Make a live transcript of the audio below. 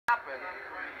and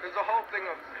there's a whole thing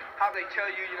of how they tell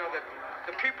you, you know, that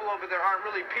the people over there aren't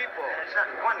really people. It's not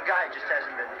one guy just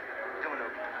hasn't been doing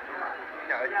it.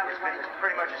 You know, it's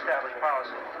pretty much established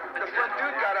policy. The front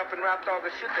dude got up and rapped all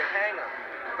the shit, they hang him.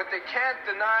 But they can't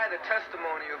deny the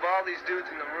testimony of all these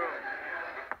dudes in the room.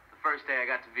 The first day I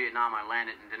got to Vietnam, I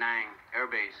landed in Da Nang Air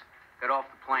Base, got off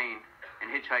the plane,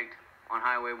 and hitchhiked on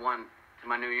Highway 1 to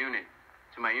my unit.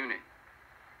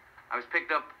 I was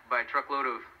picked up by a truckload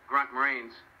of grunt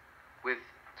Marines with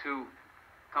 2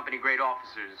 company-grade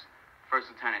officers, first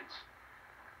lieutenants.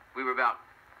 We were about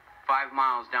 5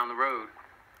 miles down the road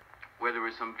where there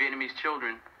were some Vietnamese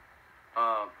children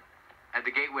at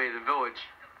the gateway of the village,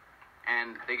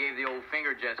 and they gave the old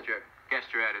finger gesture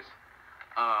at us.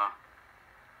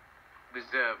 It was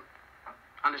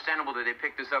understandable that they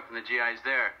picked us up from the GIs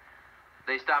there.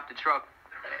 They stopped the truck.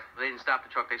 They didn't stop the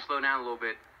truck. They slowed down a little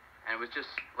bit, and it was just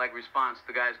like response.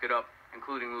 The guys got up,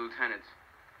 including the lieutenants,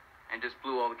 and just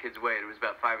blew all the kids away. There was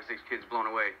about 5 or 6 kids blown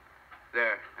away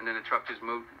there, and then the truck just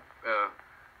moved,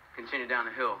 continued down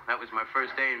the hill. That was my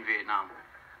first day in Vietnam.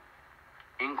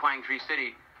 In Quang Tri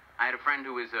City, I had a friend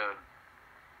who was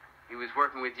he was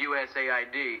working with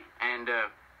USAID, and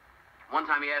one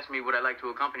time he asked me would I like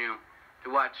to accompany him to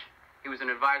watch. He was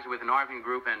an advisor with an ARVN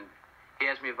group, and he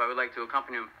asked me if I would like to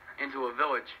accompany him into a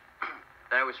village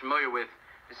that I was familiar with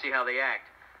to see how they act.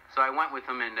 So I went with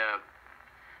them, and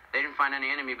they didn't find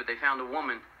any enemy, but they found a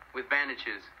woman with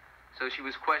bandages. So she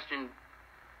was questioned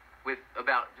by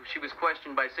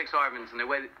 6 ARVNs, and the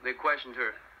way they questioned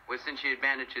her was since she had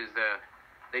bandages,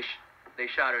 they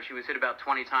shot her. She was hit about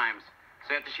 20 times.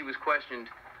 So after she was questioned,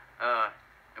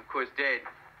 of course dead,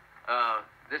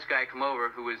 this guy come over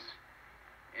who was,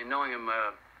 and knowing him,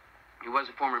 he was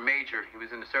a former major. He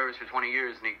was in the service for 20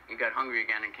 years, and he got hungry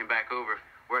again and came back over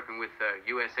working with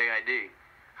USAID,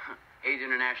 Aid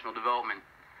International Development.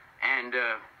 And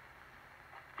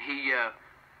he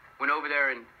went over there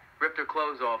and ripped her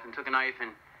clothes off and took a knife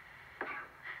and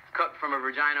cut from her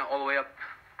vagina all the way up,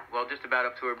 well, just about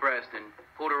up to her breast, and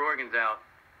pulled her organs out,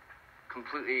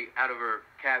 completely out of her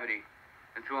cavity,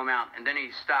 and threw them out. And then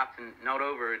he stopped and knelt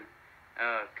over and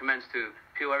commenced to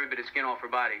peel every bit of skin off her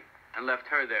body and left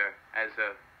her there as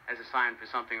a sign for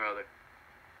something or other.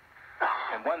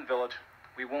 In one village,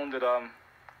 we wounded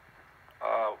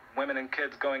women and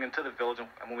kids going into the village, and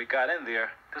when we got in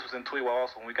there, this was in Tuiwa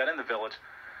also, when we got in the village,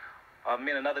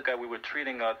 me and another guy, we were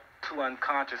treating 2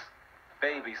 unconscious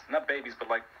babies, not babies, but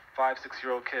like 5,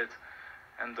 6-year-old kids,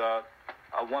 and a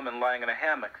woman lying in a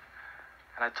hammock.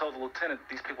 And I told the lieutenant,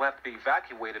 these people have to be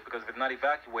evacuated, because if they're not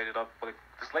evacuated,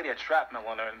 this lady had shrapnel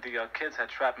on her, and the kids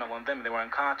had shrapnel on them, and they were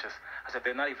unconscious. I said, if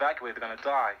they're not evacuated, they're going to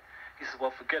die. He said,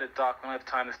 well, forget it, Doc. We don't have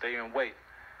time to stay here and wait.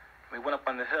 And we went up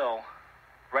on the hill,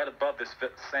 right above this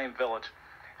same village,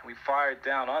 and we fired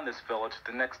down on this village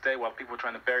the next day while people were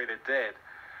trying to bury their dead.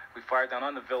 We fired down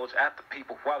on the village at the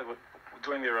people while they were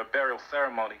doing their burial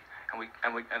ceremony,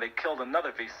 and they killed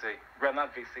another VC, well,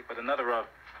 not VC, but another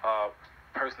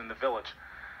person in the village.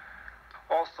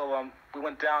 Also, we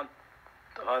went down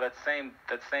that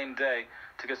same day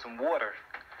to get some water,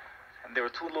 and there were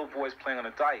 2 little boys playing on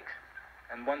a dike,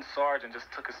 and one sergeant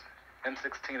just took his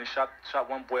M16 and shot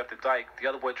one boy up the dike. The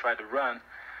other boy tried to run,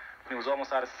 and he was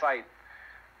almost out of sight.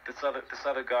 This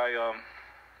other guy,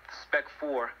 Spec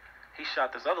 4, he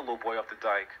shot this other little boy up the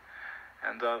dike,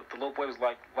 and the little boy was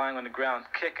like lying on the ground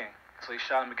kicking, so he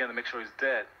shot him again to make sure he's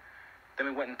dead. Then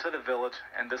we went into the village,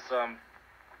 and this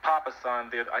Papa son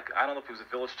there, I don't know if he was a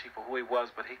village chief or who he was,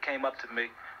 but he came up to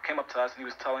us, and he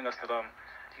was telling us that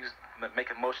he was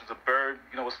making motions. A bird,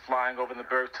 was flying over, and the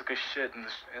bird took his shit, and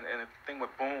the thing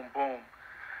went boom, boom.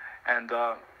 And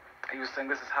he was saying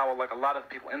this is how a lot of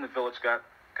people in the village got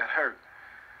hurt.